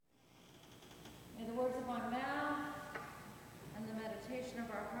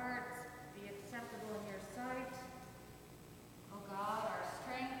our hearts be acceptable in your sight, O God, our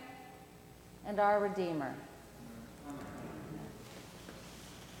strength and our Redeemer.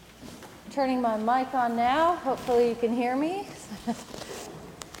 Turning my mic on now. Hopefully you can hear me.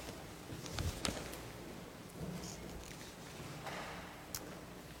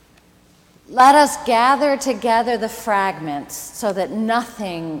 Let us gather together the fragments so that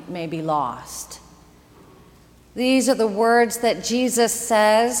nothing may be lost. These are the words that Jesus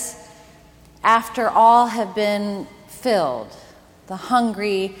says after all have been filled. The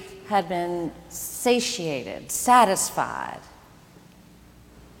hungry had been satiated, satisfied.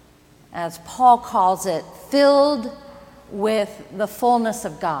 As Paul calls it, filled with the fullness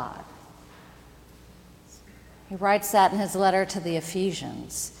of God. He writes that in his letter to the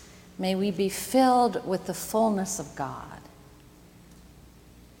Ephesians. May we be filled with the fullness of God.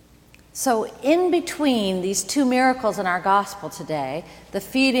 So in between these two miracles in our gospel today, the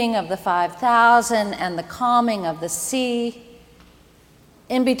feeding of the 5,000 and the calming of the sea,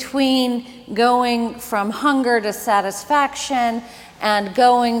 in between going from hunger to satisfaction and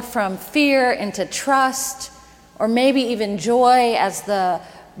going from fear into trust, or maybe even joy as the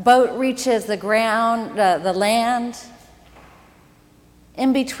boat reaches the ground, the land.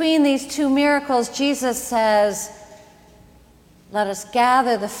 In between these two miracles, Jesus says, let us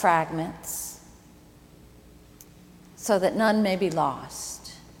gather the fragments so that none may be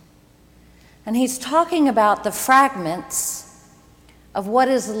lost. And he's talking about the fragments of what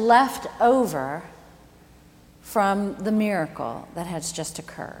is left over from the miracle that has just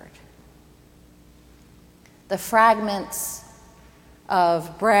occurred. The fragments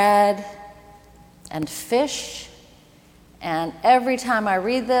of bread and fish. And every time I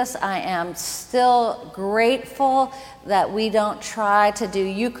read this, I am still grateful that we don't try to do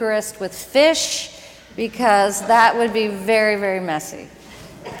Eucharist with fish, because that would be very, very messy.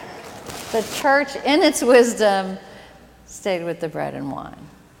 The church, in its wisdom, stayed with the bread and wine.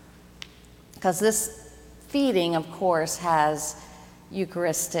 Because this feeding, of course, has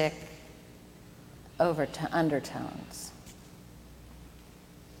Eucharistic undertones.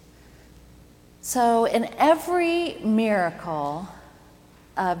 So in every miracle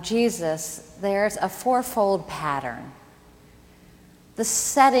of Jesus, there's a fourfold pattern. The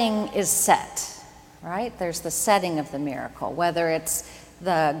setting is set, right? There's the setting of the miracle, whether it's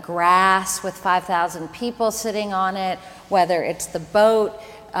the grass with 5,000 people sitting on it, whether it's the boat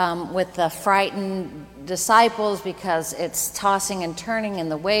with the frightened disciples because it's tossing and turning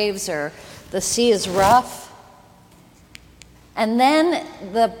and the waves or the sea is rough. And then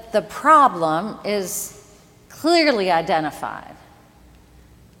the problem is clearly identified.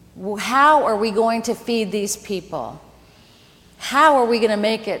 How are we going to feed these people? How are we going to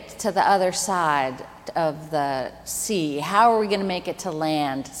make it to the other side of the sea? How are we going to make it to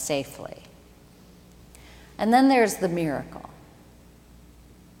land safely? And then there's the miracle.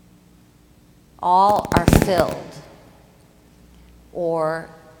 All are filled, or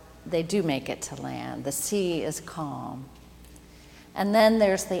they do make it to land. The sea is calm. And then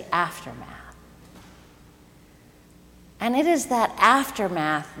there's the aftermath. And it is that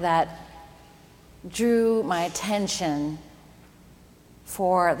aftermath that drew my attention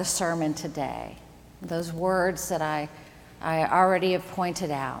for the sermon today. Those words that I already have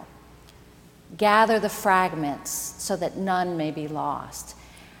pointed out. Gather the fragments so that none may be lost.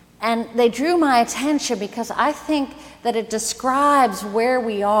 And they drew my attention because I think that it describes where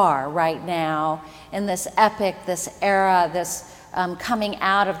we are right now in this epoch, this era, this coming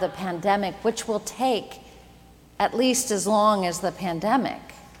out of the pandemic, which will take at least as long as the pandemic.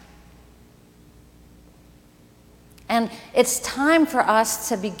 And it's time for us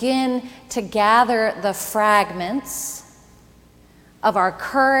to begin to gather the fragments of our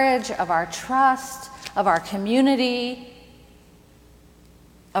courage, of our trust, of our community,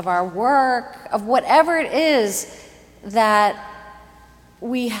 of our work, of whatever it is that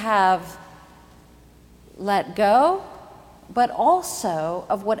we have let go, but also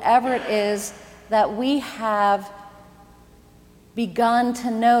of whatever it is that we have begun to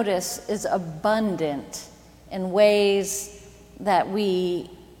notice is abundant in ways that we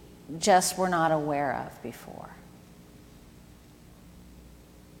just were not aware of before.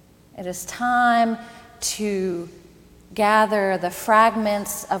 It is time to gather the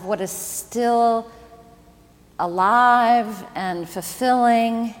fragments of what is still alive and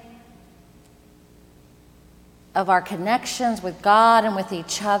fulfilling, of our connections with God and with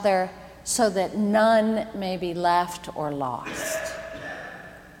each other, so that none may be left or lost.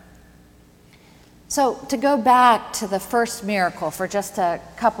 So to go back to the first miracle for just a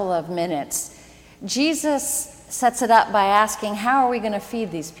couple of minutes, Jesus sets it up by asking, how are we going to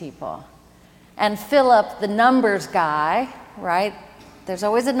feed these people? And Philip, the numbers guy, right? There's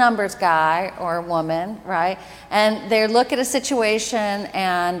always a numbers guy or a woman, right? And they look at a situation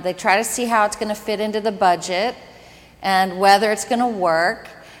and they try to see how it's going to fit into the budget and whether it's going to work.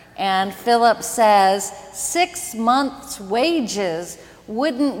 And Philip says 6 months' wages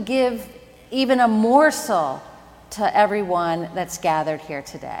wouldn't give even a morsel to everyone that's gathered here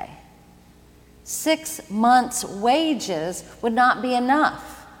today. 6 months' wages would not be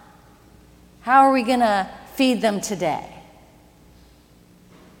enough. How are we going to feed them today?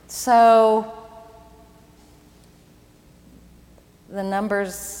 So the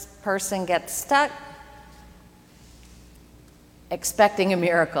numbers person gets stuck, expecting a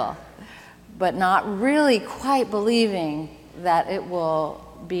miracle, but not really quite believing that it will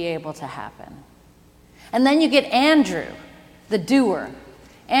be able to happen. And then you get Andrew, the doer.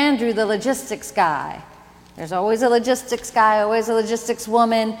 Andrew, the logistics guy. There's always a logistics guy, always a logistics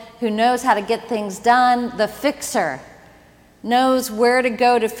woman who knows how to get things done. The fixer knows where to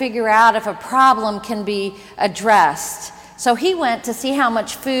go to figure out if a problem can be addressed. So he went to see how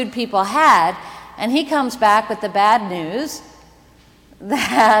much food people had, and he comes back with the bad news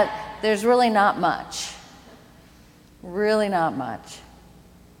that there's really not much. Really not much.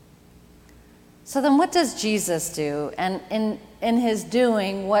 So then what does Jesus do? And in his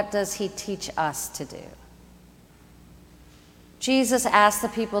doing, what does he teach us to do? Jesus asks the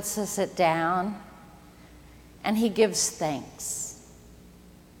people to sit down, and he gives thanks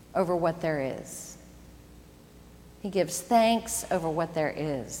over what there is. He gives thanks over what there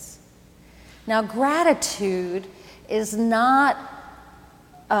is. Now, gratitude is not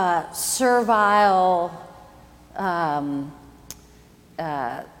a servile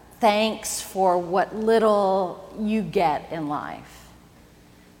thanks for what little you get in life.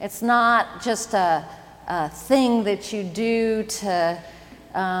 It's not just a thing that you do to,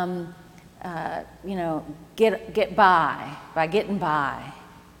 get by getting by.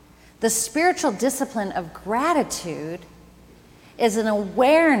 The spiritual discipline of gratitude is an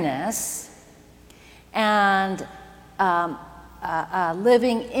awareness and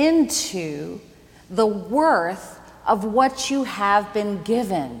living into the worth of what you have been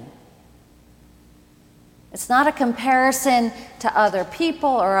given. It's not a comparison to other people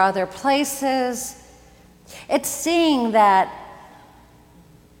or other places. It's seeing that,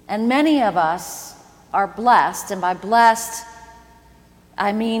 and many of us are blessed, and by blessed,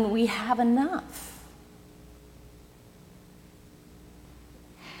 I mean we have enough.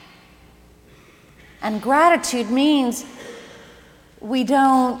 And gratitude means we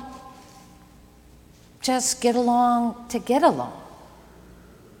don't just get along to get along.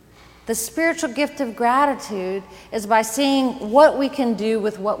 The spiritual gift of gratitude is by seeing what we can do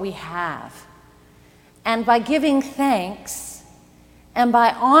with what we have. And by giving thanks and by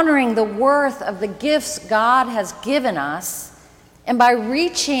honoring the worth of the gifts God has given us, and by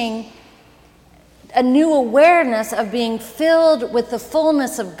reaching a new awareness of being filled with the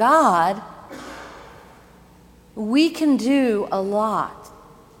fullness of God, we can do a lot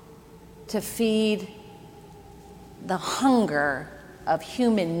to feed the hunger of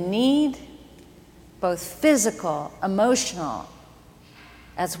human need, both physical, emotional,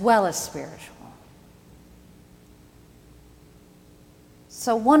 as well as spiritual.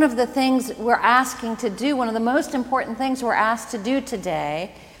 So one of the things we're asking to do, one of the most important things we're asked to do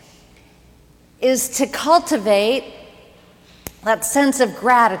today, is to cultivate that sense of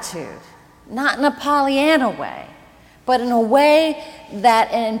gratitude, not in a Pollyanna way, but in a way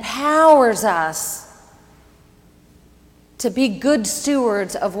that empowers us to be good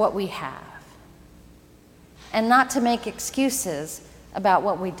stewards of what we have, and not to make excuses about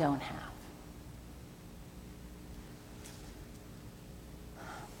what we don't have.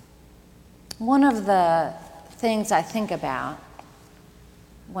 One of the things I think about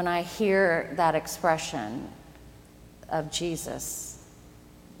when I hear that expression of Jesus,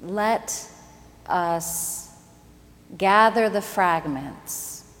 let us gather the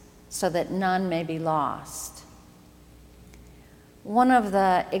fragments so that none may be lost. One of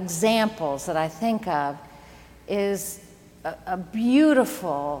the examples that I think of is a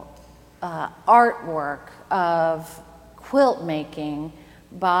beautiful artwork of quilt making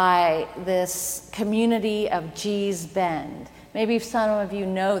by this community of Gee's Bend. Maybe some of you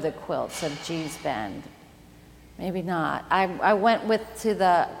know the quilts of Gee's Bend. Maybe not. I went to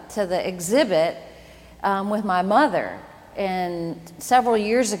the exhibit with my mother several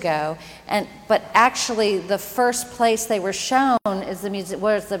years ago, but actually the first place they were shown was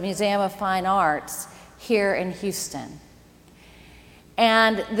the Museum of Fine Arts here in Houston.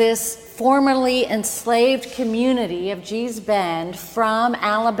 And this formerly enslaved community of Gee's Bend from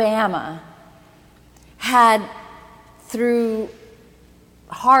Alabama had, through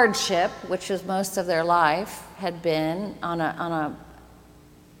hardship, which was most of their life, had been on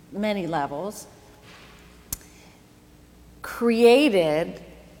many levels,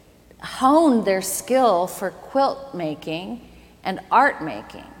 honed their skill for quilt making and art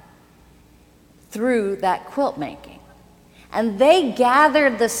making through that quilt making. And they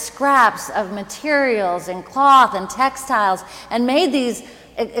gathered the scraps of materials and cloth and textiles and made these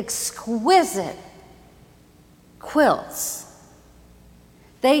exquisite quilts.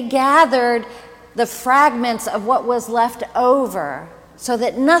 They gathered the fragments of what was left over so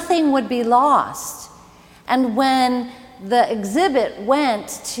that nothing would be lost. And when the exhibit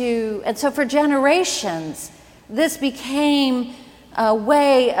and so for generations, this became a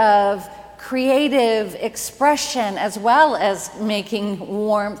way of creative expression as well as making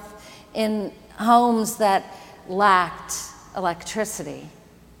warmth in homes that lacked electricity.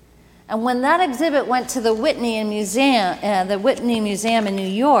 And when that exhibit went to the Whitney Museum in New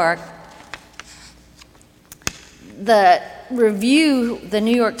York, the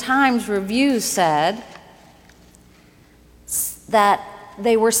New York Times review said that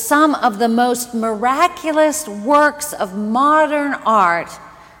they were some of the most miraculous works of modern art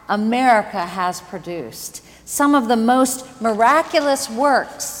America has produced. Some of the most miraculous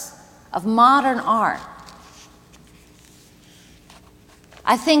works of modern art.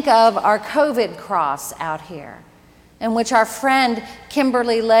 I think of our COVID cross out here, in which our friend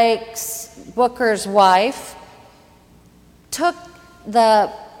Kimberly Lakes Booker's wife took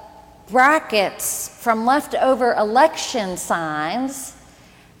the brackets from leftover election signs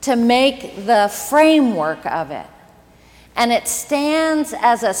to make the framework of it. And it stands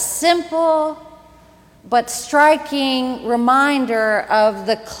as a simple but striking reminder of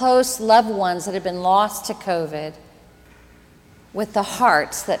the close loved ones that have been lost to COVID, with the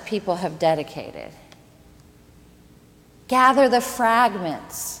hearts that people have dedicated. Gather the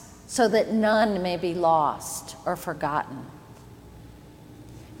fragments so that none may be lost or forgotten.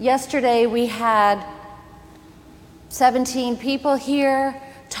 Yesterday we had 17 people here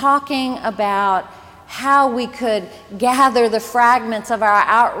talking about how we could gather the fragments of our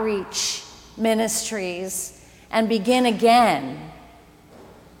outreach ministries and begin again.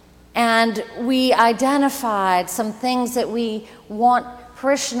 And we identified some things that we want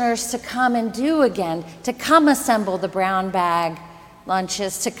parishioners to come and do again, to come assemble the brown bag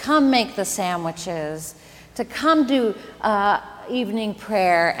lunches, to come make the sandwiches, to come do evening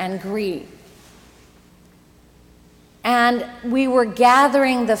prayer and greet. And we were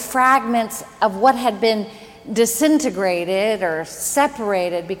gathering the fragments of what had been disintegrated or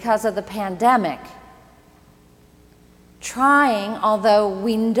separated because of the pandemic. Trying, although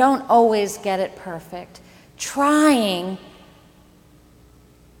we don't always get it perfect, trying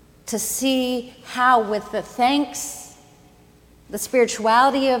to see how with the thanks, the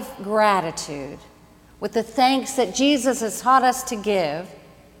spirituality of gratitude, with the thanks that Jesus has taught us to give,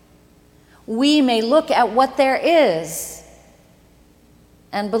 we may look at what there is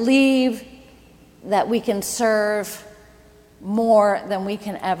and believe that we can serve more than we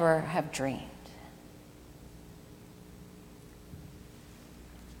can ever have dreamed.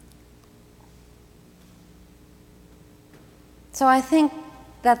 So I think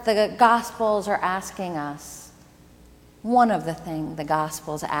that the Gospels are asking us, one of the things the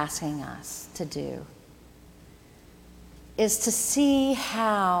Gospels are asking us to do is to see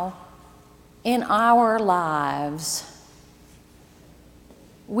how in our lives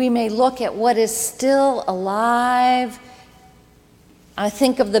we may look at what is still alive. I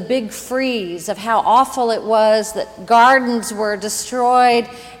think of the big freeze, of how awful it was that gardens were destroyed,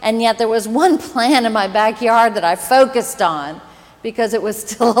 and yet there was one plant in my backyard that I focused on because it was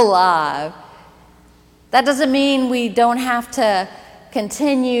still alive. That doesn't mean we don't have to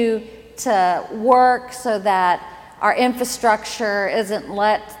continue to work so that our infrastructure isn't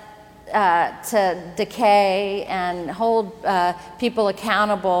let to decay and hold people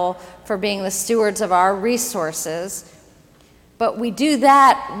accountable for being the stewards of our resources. But we do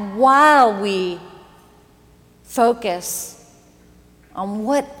that while we focus on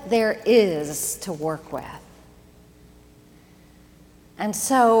what there is to work with. And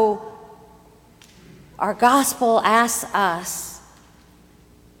so our gospel asks us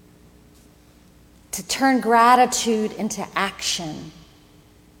to turn gratitude into action,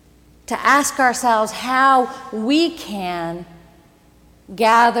 to ask ourselves how we can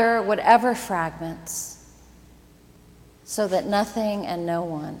gather whatever fragments so that nothing and no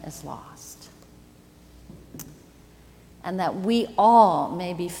one is lost. and that we all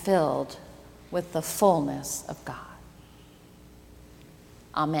may be filled with the fullness of God.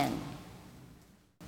 Amen.